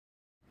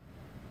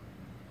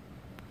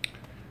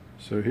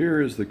So here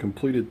is the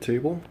completed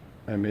table.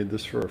 I made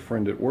this for a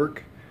friend at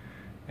work,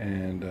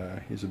 and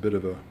he's a bit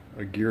of a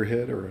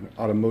gearhead or an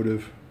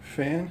automotive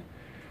fan.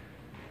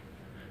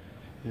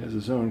 He has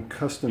his own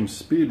custom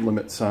speed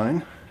limit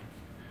sign,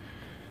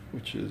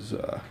 which is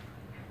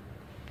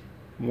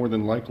more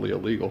than likely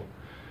illegal.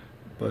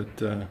 But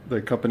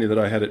the company that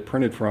I had it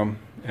printed from,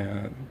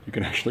 you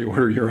can actually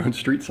order your own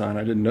street sign,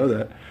 I didn't know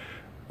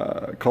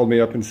that, called me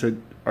up and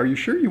said, "Are you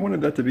sure you wanted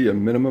that to be a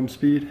minimum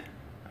speed?"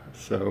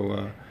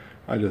 So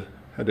I just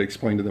had to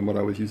explain to them what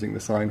I was using the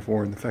sign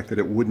for and the fact that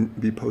it wouldn't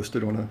be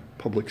posted on a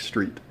public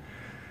street.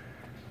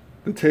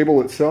 The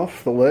table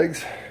itself, the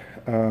legs,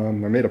 I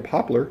made a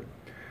poplar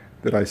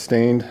that I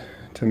stained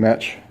to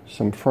match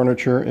some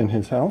furniture in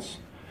his house.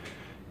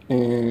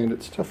 And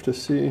it's tough to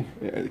see.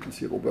 Yeah, you can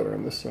see a little better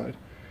on this side.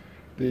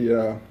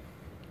 The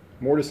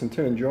mortise and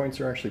tenon joints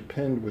are actually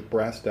pinned with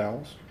brass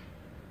dowels.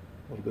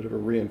 A little bit of a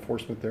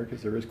reinforcement there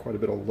because there is quite a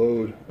bit of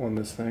load on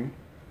this thing.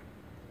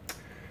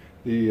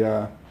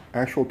 The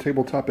actual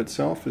tabletop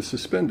itself is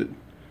suspended,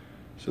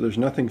 so there's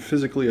nothing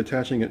physically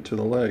attaching it to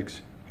the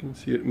legs. You can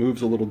see it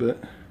moves a little bit.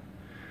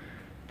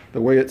 The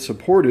way it's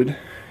supported,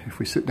 if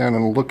we sit down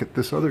and look at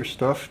this other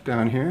stuff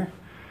down here,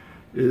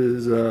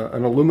 is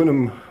an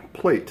aluminum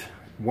plate,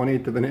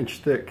 1/8 of an inch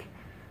thick,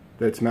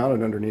 that's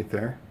mounted underneath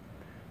there,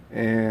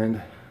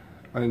 and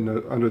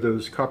under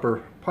those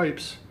copper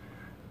pipes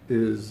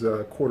is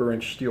a 1/4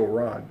 inch steel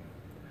rod.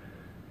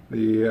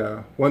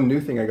 The one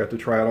new thing I got to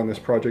try out on this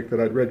project that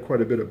I'd read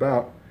quite a bit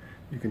about,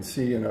 you can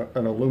see an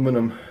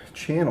aluminum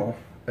channel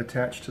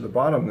attached to the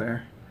bottom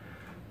there.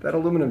 That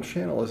aluminum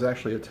channel is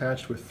actually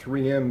attached with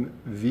 3M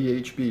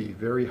VHB,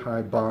 very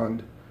high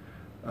bond,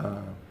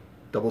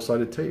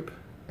 double-sided tape.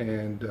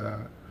 And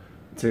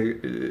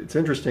it's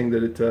interesting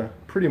that it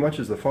pretty much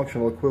is the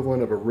functional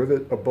equivalent of a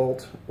rivet, a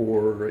bolt,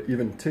 or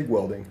even TIG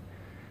welding.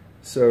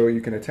 So you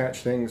can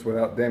attach things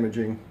without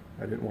damaging.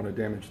 I didn't want to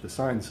damage the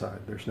sign side.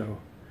 There's no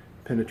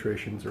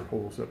penetrations or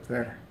holes up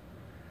there.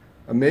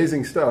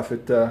 Amazing stuff.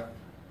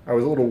 I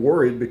was a little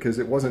worried because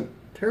it wasn't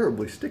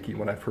terribly sticky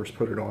when I first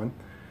put it on,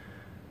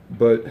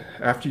 but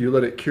after you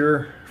let it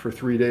cure for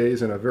 3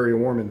 days in a very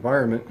warm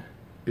environment,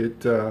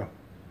 it's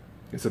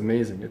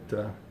amazing.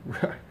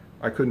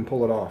 I couldn't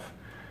pull it off,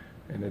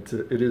 and it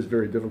is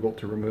very difficult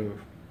to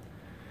remove.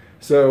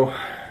 So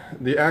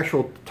the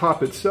actual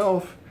top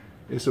itself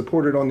is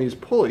supported on these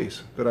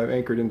pulleys that I've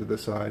anchored into the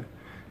side,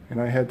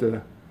 and I had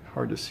to,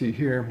 hard to see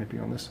here, maybe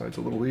on this side's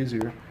a little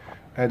easier,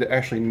 I had to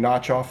actually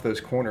notch off those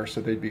corners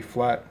so they'd be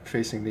flat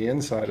facing the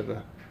inside of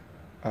the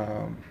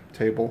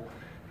table.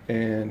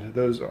 And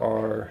those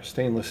are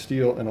stainless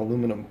steel and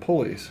aluminum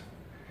pulleys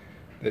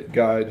that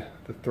guide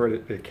the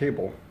threaded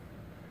cable.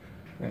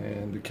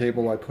 And the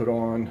cable I put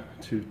on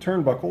to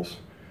turnbuckles,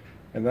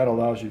 and that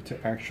allows you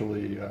to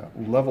actually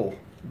level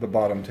the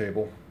bottom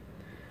table.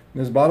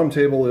 And this bottom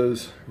table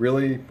is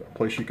really a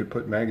place you could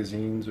put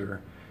magazines or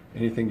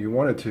anything you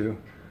wanted to.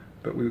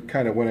 But we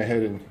kind of went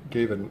ahead and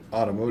gave it an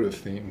automotive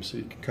theme, so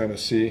you can kind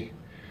of see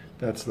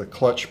that's the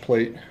clutch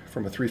plate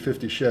from a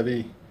 350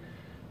 Chevy,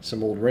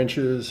 some old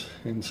wrenches,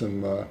 and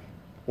some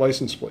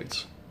license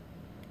plates.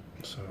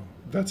 So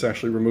that's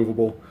actually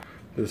removable.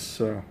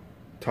 This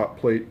top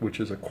plate, which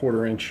is a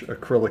 1/4 inch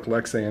acrylic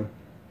Lexan,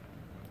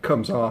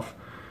 comes off,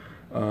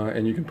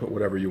 and you can put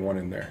whatever you want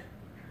in there.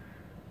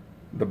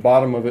 The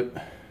bottom of it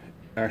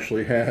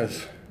actually has,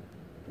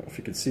 I don't know if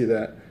you can see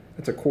that,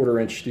 it's a 1/4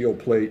 inch steel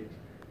plate,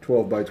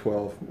 12 by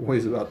 12,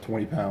 weighs about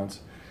 20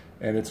 pounds,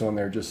 and it's on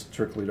there just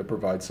strictly to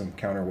provide some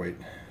counterweight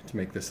to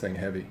make this thing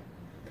heavy.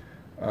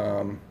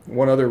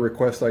 One other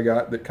request I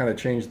got that kind of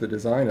changed the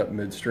design up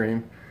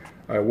midstream,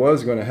 I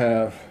was going to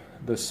have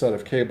this set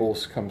of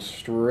cables come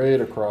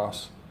straight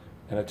across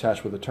and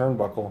attach with a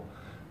turnbuckle,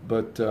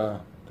 but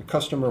the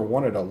customer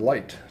wanted a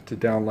light to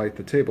downlight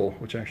the table,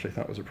 which I actually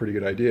thought was a pretty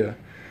good idea.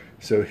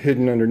 So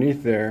hidden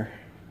underneath there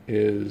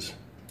is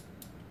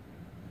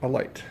a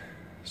light.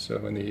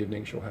 So in the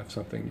evening she'll have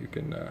something you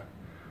can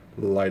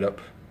light up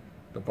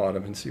the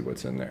bottom and see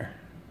what's in there.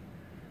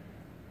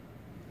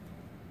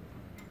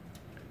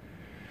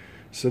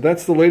 So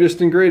that's the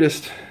latest and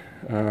greatest.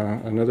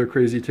 Another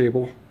crazy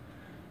table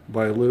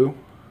by Lou.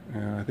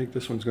 I think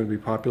this one's going to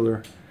be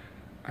popular.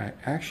 I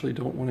actually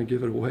don't want to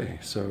give it away,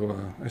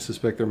 so I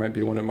suspect there might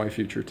be one in my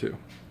future too.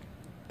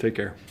 Take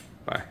care.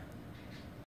 Bye.